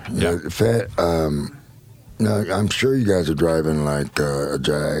money. Yeah. No, I'm sure you guys are driving like a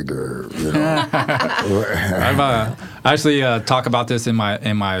Jag or, I've actually talk about this in my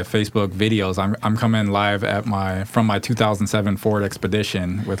Facebook videos. I'm coming live from my 2007 Ford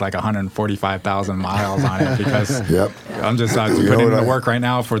Expedition with like 145,000 miles on it because I'm just putting in the work right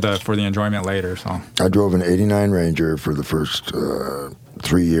now for the enjoyment later. So I drove an '89 Ranger for the first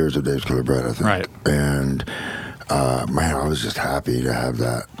 3 years of Dave's Killer Bread, I think. Right. And man, I was just happy to have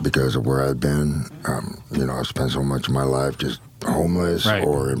that because of where I'd been. I spent so much of my life just homeless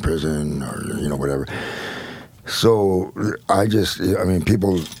or in prison or, whatever. So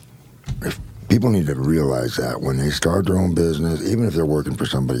people need to realize that when they start their own business, even if they're working for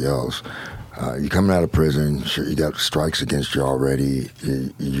somebody else, you're coming out of prison, sure, you got strikes against you already.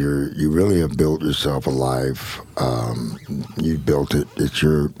 You really have built yourself a life. You built it. It's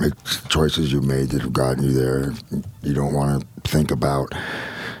choices you made that have gotten you there. You don't want to think about,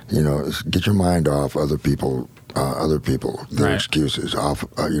 get your mind off other people, their excuses, off,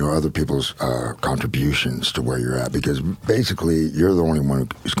 other people's contributions to where you're at, because basically you're the only one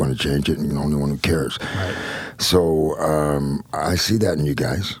who's going to change it, and you're the only one who cares. Right. So I see that in you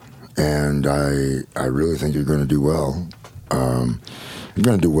guys. And I really think you're going to do well. You're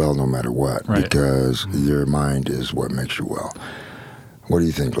going to do well no matter what, because your mind is what makes you well. What do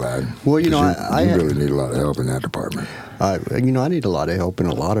you think, lad? Well, I really need a lot of help in that department. I need a lot of help in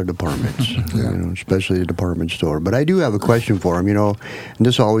a lot of departments, especially the department store. But I do have a question for him, and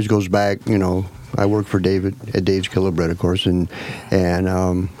this always goes back, I work for David at Dave's Killer Bread, of course, and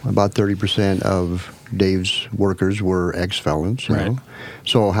about 30% of Dave's workers were ex-felons, you know.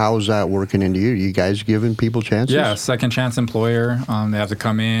 So how's that working into you? You guys giving people chances? Yeah, second chance employer. They have to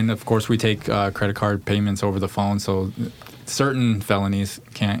come in. Of course, we take credit card payments over the phone, so certain felonies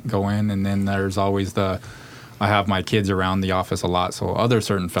can't go in. And then there's always I have my kids around the office a lot, so other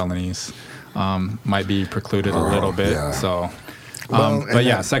certain felonies might be precluded a little bit. Yeah. So,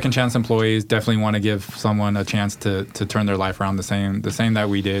 but second chance employees definitely want to give someone a chance to turn their life around the same that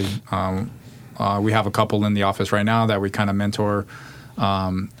we did. We have a couple in the office right now that we kind of mentor.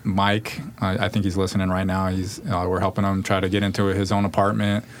 Mike, I think he's listening right now. We're helping him try to get into his own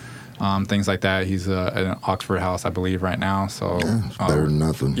apartment, things like that. He's at Oxford House, I believe, right now. So it's better than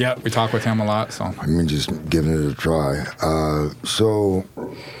nothing. Yeah, we talk with him a lot. So just giving it a try. So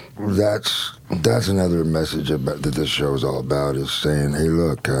that's another message that this show is all about, is saying, hey,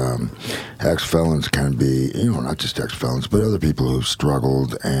 look, ex-felons can be, not just ex-felons, but other people who've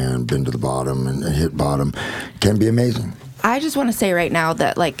struggled and been to the bottom and hit bottom can be amazing. I just want to say right now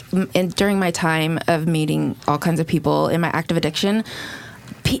that, during my time of meeting all kinds of people in my active addiction,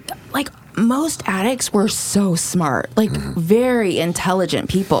 most addicts were so smart, very intelligent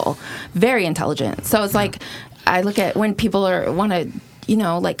people, very intelligent. So it's like, I look at when people want to,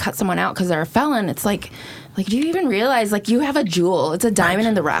 cut someone out because they're a felon. It's like, do you even realize, you have a jewel? It's a diamond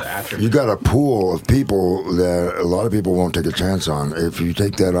in the rough. You got a pool of people that a lot of people won't take a chance on. If you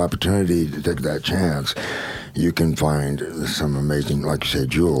take that opportunity to take that chance, you can find some amazing, like you say,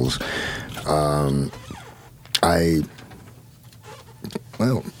 jewels.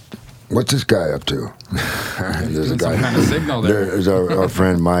 What's this guy up to? There's a guy. Some kind of signal there. There's our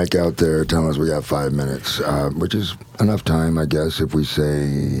friend Mike out there telling us we got 5 minutes, which is enough time, I guess, if we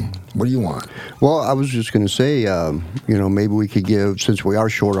say, what do you want? Well, I was just going to say, maybe we could give, since we are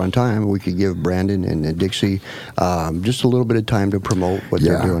short on time, we could give Brandon and Dixie just a little bit of time to promote what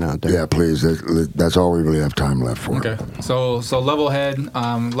they're doing out there. Yeah, please. That's all we really have time left for. Okay. So Levelhead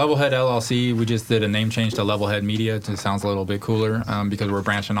LLC, we just did a name change to Levelhead Media. It sounds a little bit cooler because we're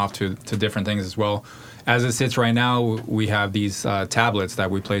branching off to different things as well. as it sits right now, we have these tablets that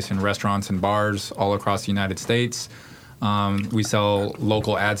we place in restaurants and bars all across the United States. We sell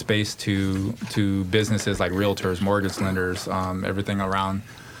local ad space to businesses like realtors, mortgage lenders, everything around.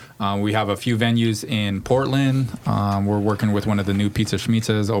 We have a few venues in Portland. We're working with one of the new Pizza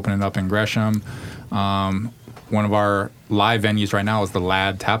Schmitzas opening up in Gresham. One of our live venues right now is the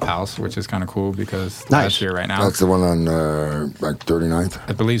Lad Tap House, which is kind of cool because last year right now. That's the one on like 39th?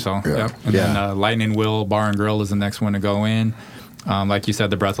 I believe so, Yeah. yep. And then Lightning Wheel Bar and Grill is the next one to go in. Like you said,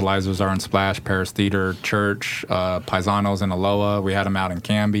 the breathalyzers are in Splash, Paris Theater, Church, Paisanos, and Aloha. We had them out in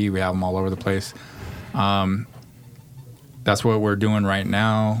Canby. We have them all over the place. That's what we're doing right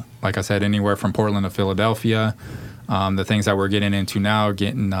now. Like I said, anywhere from Portland to Philadelphia. The things that we're getting into now,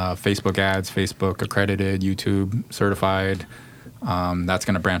 getting Facebook ads, Facebook accredited, YouTube certified. That's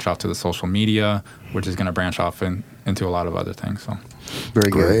going to branch off to the social media, which is going to branch off into a lot of other things. So,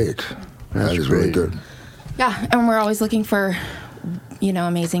 Very good. Great. That is really good. Yeah, and we're always looking for,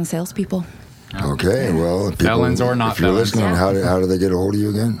 amazing salespeople. Okay, well, if Felons or not if you're felons. listening, how do they get a hold of you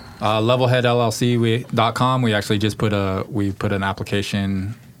again? LevelheadLLC.com. We actually just put an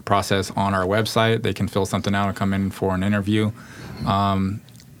application process on our website. They can fill something out and come in for an interview. Go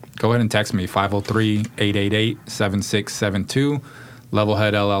ahead and text me, 503-888-7672.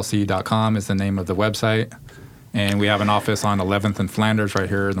 LevelheadLLC.com is the name of the website. And we have an office on 11th and Flanders right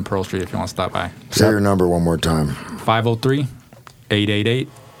here in Pearl Street if you want to stop by. Say your number one more time.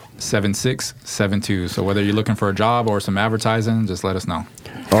 503-888-7672. So whether you're looking for a job or some advertising, just let us know.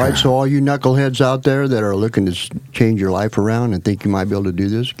 All right, so all you knuckleheads out there that are looking to change your life around and think you might be able to do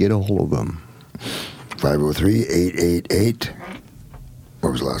this, get a hold of them. 503-888.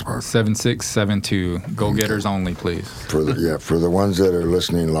 What was the last part? 7672. Go-getters only, please. For the ones that are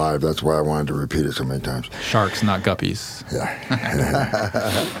listening live, that's why I wanted to repeat it so many times. Sharks, not guppies.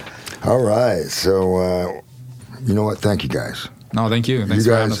 Yeah. All right. So, you know what? Thank you, guys. No, thank you. Thanks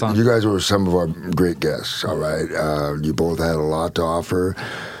for having us on. You guys were some of our great guests. All right. You both had a lot to offer.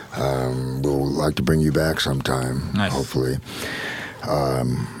 We'll like to bring you back sometime, Nice. hopefully.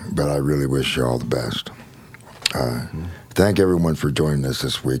 But I really wish you all the best. Thank everyone for joining us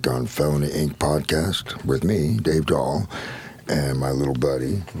this week on Felony Inc. podcast with me, Dave Dahl, and my little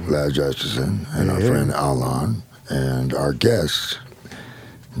buddy, Lad Justison, and our friend Alon, and our guests,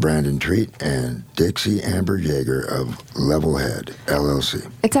 Brandon Treat and Dixie Amber Yeager of Levelhead LLC.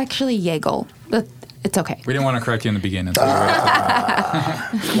 It's actually Yeagle, but it's okay. We didn't want to correct you in the beginning. So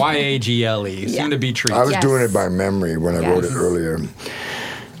Y-A-G-L-E, soon to be treats. I was Yes. doing it by memory when I wrote it Yes. earlier.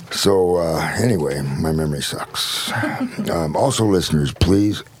 So anyway, my memory sucks. Also, listeners,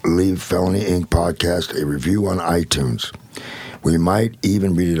 please leave Felony Inc. podcast a review on iTunes. We might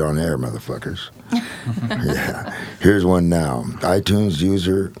even read it on air, motherfuckers. Yeah. Here's one now. iTunes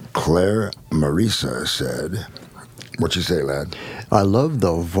user Claire Marisa said, "What you say, lad?" I love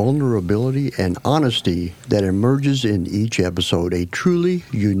the vulnerability and honesty that emerges in each episode. A truly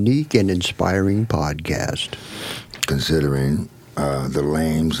unique and inspiring podcast. Considering the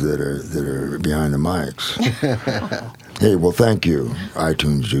lames that are behind the mics. Hey, well, thank you,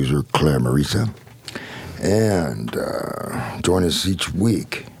 iTunes user Claire Marisa. And join us each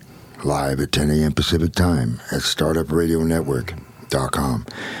week live at 10 a.m. Pacific Time at StartupRadioNetwork.com.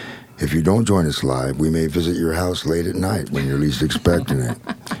 If you don't join us live, we may visit your house late at night when you're least expecting it.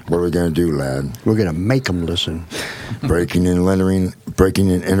 What are we going to do, lad? We're going to make them listen. Breaking and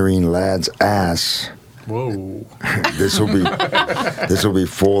entering lad's ass. Whoa. This will be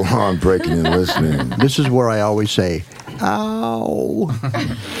full on breaking and listening. This is where I always say, ow.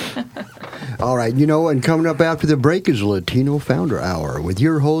 All right, and coming up after the break is Latino Founder Hour with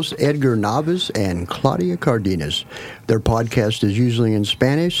your hosts, Edgar Navas and Claudia Cardenas. Their podcast is usually in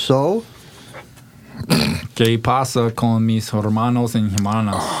Spanish, so... ¿Qué pasa con mis hermanos y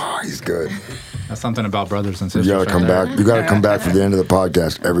hermanas? Oh, he's good. That's something about brothers and sisters. You gotta come back. You gotta come back for the end of the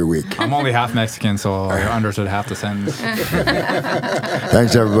podcast every week. I'm only half Mexican, so I understood half the sentence.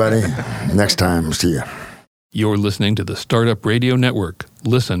 Thanks, everybody. Next time, see ya. You're listening to the Startup Radio Network.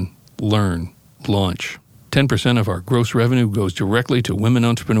 Listen, learn, launch. 10% of our gross revenue goes directly to women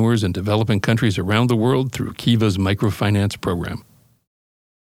entrepreneurs in developing countries around the world through Kiva's microfinance program.